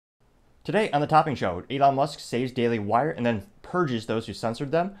Today on the Topping Show, Elon Musk saves Daily Wire and then purges those who censored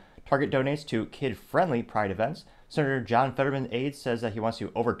them. Target donates to kid-friendly Pride events. Senator John Fetterman's aide says that he wants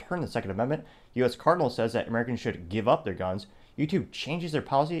to overturn the Second Amendment. U.S. Cardinal says that Americans should give up their guns. YouTube changes their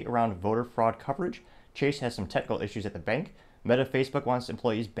policy around voter fraud coverage. Chase has some technical issues at the bank. Meta Facebook wants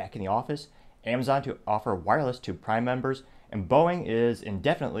employees back in the office. Amazon to offer wireless to Prime members. And Boeing is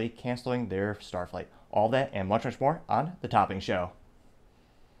indefinitely canceling their Starflight. All that and much, much more on the Topping Show.